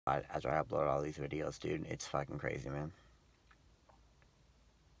After I upload all these videos, dude. It's fucking crazy, man.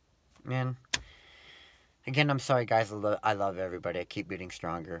 Man, again, I'm sorry, guys. I love everybody. I keep getting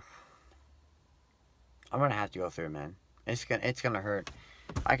stronger. I'm gonna have to go through it, man. It's gonna hurt.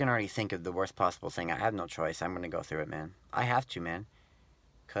 I can already think of the worst possible thing. I have no choice. I'm gonna go through it, man. I have to, man.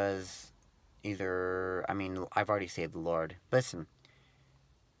 Cause I mean, I've already saved the Lord. Listen,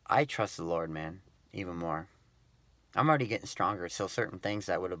 I trust the Lord, man, even more. I'm already getting stronger, so certain things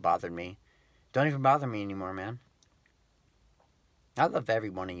that would have bothered me don't even bother me anymore, man. I love every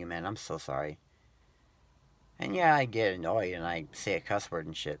one of you, man. I'm so sorry. And yeah, I get annoyed and I say a cuss word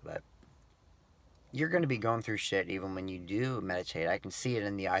and shit, but you're going to be going through shit even when you do meditate. I can see it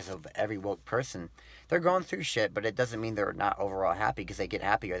in the eyes of every woke person. They're going through shit, but it doesn't mean they're not overall happy because they get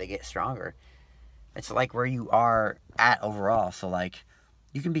happier, they get stronger. It's like where you are at overall. So, like,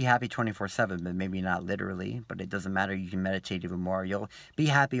 you can be happy 24/7, but maybe not literally, but it doesn't matter. You can meditate even more. You'll be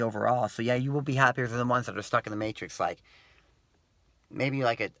happy overall. So, yeah, you will be happier than the ones that are stuck in the matrix. Like, maybe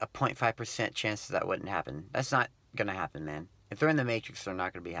like a 0.5% chance that wouldn't happen. That's not going to happen, man. If they're in the matrix, they're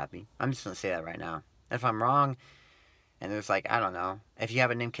not going to be happy. I'm just going to say that right now. If I'm wrong, and there's like, I don't know, if you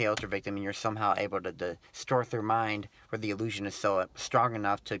have an MK Ultra victim and you're somehow able to distort their mind where the illusion is so strong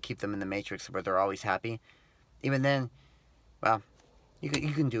enough to keep them in the matrix where they're always happy, even then, well, you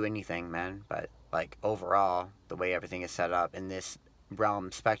can do anything, man. But like overall, the way everything is set up in this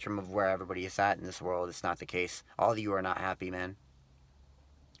realm spectrum of where everybody is at in this world, it's not the case. All of you are not happy, man.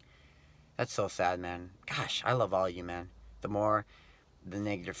 That's so sad, man. Gosh, I love all of you, man. The more the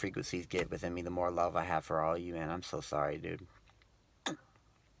negative frequencies get within me, the more love I have for all of you, man. I'm so sorry, dude.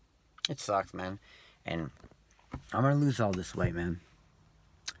 It sucks, man. And I'm gonna lose all this weight, man.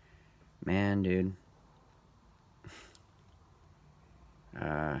 Man, dude.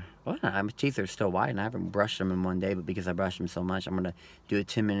 Well, my teeth are still white, and I haven't brushed them in one day, but because I brushed them so much, I'm gonna do a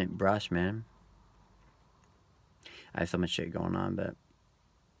 10-minute brush, man. I have so much shit going on, but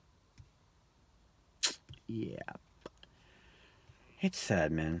yeah. It's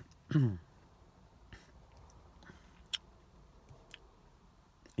sad, man.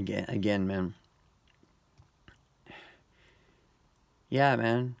 again, man. Yeah,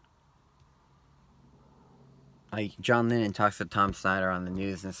 man. Like, John Lennon talks to Tom Snyder on the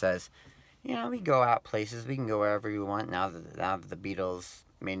news and says, you know, we go out places, we can go wherever we want now that the Beatles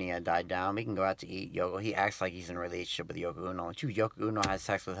mania died down. We can go out to eat. Yoko, he acts like he's in a relationship with Yoko Ono. Dude, Yoko Ono has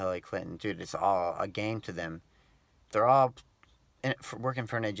sex with Hillary Clinton. Dude, it's all a game to them. They're all working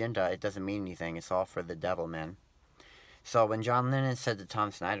for an agenda. It doesn't mean anything. It's all for the devil, man. So when John Lennon said to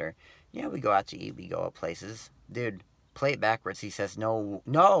Tom Snyder, yeah, we go out to eat, we go out places. Dude, play it backwards. He says, no,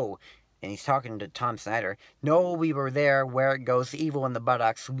 no. And he's talking to Tom Snyder. No, we were there where it goes evil in the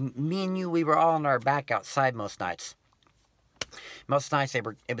buttocks. Me and you, we were all on our back outside most nights. Most nights it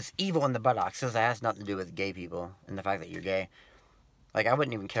was evil in the buttocks. This has nothing to do with gay people and the fact that you're gay. Like, I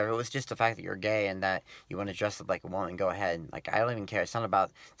wouldn't even care. It was just the fact that you're gay and that you want to dress up like a woman. Go ahead. Like, I don't even care. It's not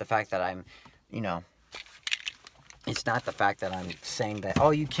about the fact that I'm, you know, it's not the fact that I'm saying that, oh,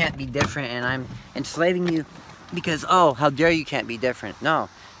 you can't be different and I'm enslaving you because, oh, how dare you can't be different. No.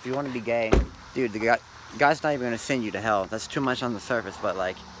 If you want to be gay, dude, God's not even going to send you to hell. That's too much on the surface, but,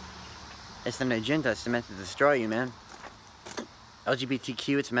 like, it's an agenda. It's meant to destroy you, man.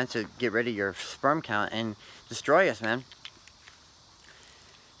 LGBTQ, it's meant to get rid of your sperm count and destroy us, man.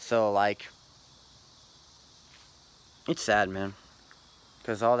 So, like, it's sad, man.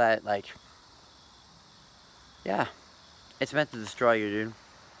 Because all that, like, yeah, it's meant to destroy you, dude.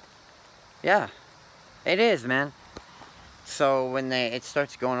 Yeah, it is, man. So when it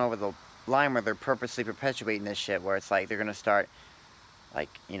starts going over the line where they're purposely perpetuating this shit, where it's like they're gonna start, like,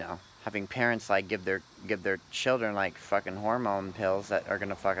 you know, having parents like give their children like fucking hormone pills that are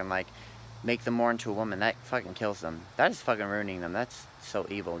gonna fucking like make them more into a woman, that fucking kills them. That is fucking ruining them. That's so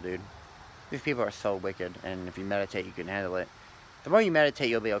evil, dude. These people are so wicked, and if you meditate, you can handle it. The more you meditate,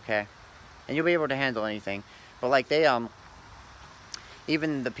 you'll be okay, and you'll be able to handle anything. But like they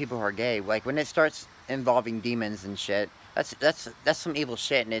even the people who are gay, like when it starts involving demons and shit. That's some evil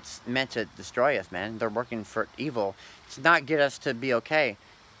shit, and it's meant to destroy us, man. They're working for evil. It's not get us to be okay.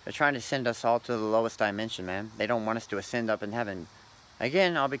 They're trying to send us all to the lowest dimension, man. They don't want us to ascend up in heaven.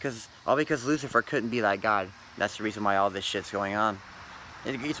 Again, all because Lucifer couldn't be like God. That's the reason why all this shit's going on.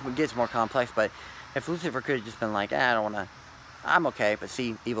 It gets more complex, but if Lucifer could have just been like, I don't want to, I'm okay, but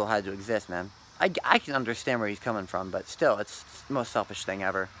see, evil had to exist, man. I can understand where he's coming from, but still, it's the most selfish thing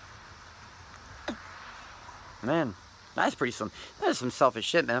ever. Man. That is some selfish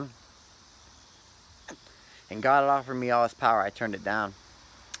shit, man. And God offered me all his power. I turned it down.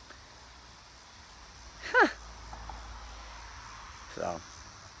 Huh. So,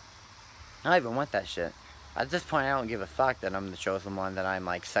 I don't even want that shit. At this point, I don't give a fuck that I'm the chosen one, that I'm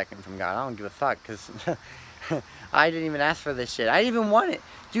like second from God. I don't give a fuck, because I didn't even ask for this shit. I didn't even want it.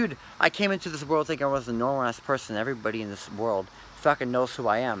 Dude, I came into this world thinking I was a normal ass person. Everybody in this world fucking knows who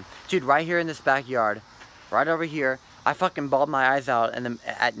I am. Dude, right here in this backyard, right over here, I fucking bawled my eyes out and then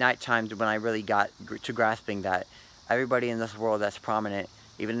at nighttime when I really got to grasping that everybody in this world that's prominent,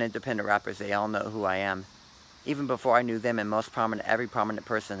 even independent rappers, they all know who I am. Even before I knew them, and every prominent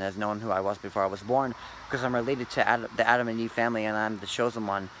person has known who I was before I was born, because I'm related to the Adam and Eve family, and I'm the chosen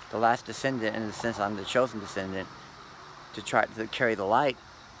one, the last descendant, in the sense I'm the chosen descendant to try to carry the light.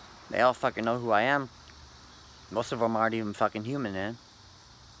 They all fucking know who I am. Most of them aren't even fucking human, man.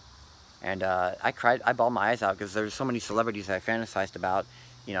 And I cried, I bawled my eyes out, because there's so many celebrities I fantasized about,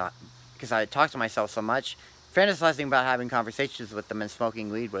 you know, because I talked to myself so much, fantasizing about having conversations with them and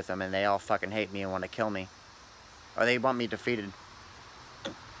smoking weed with them, and they all fucking hate me and want to kill me. Or they want me defeated.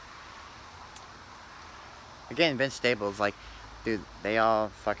 Again, Vince Staples, like, dude, they all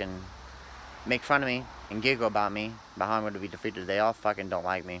fucking make fun of me and giggle about me, about how I'm going to be defeated. They all fucking don't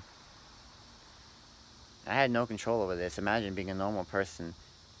like me. I had no control over this. Imagine being a normal person.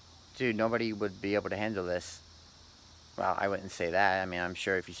 Dude, nobody would be able to handle this. Well, I wouldn't say that. I mean, I'm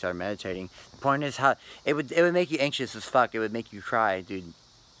sure if you start meditating. The point is, how it would make you anxious as fuck. It would make you cry, dude.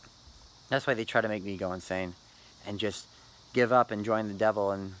 That's why they try to make me go insane. And just give up and join the devil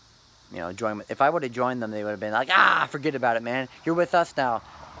and, you know, join. If I would have joined them, they would have been like, ah, forget about it, man. You're with us now.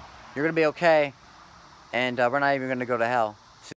 You're going to be okay. And we're not even going to go to hell.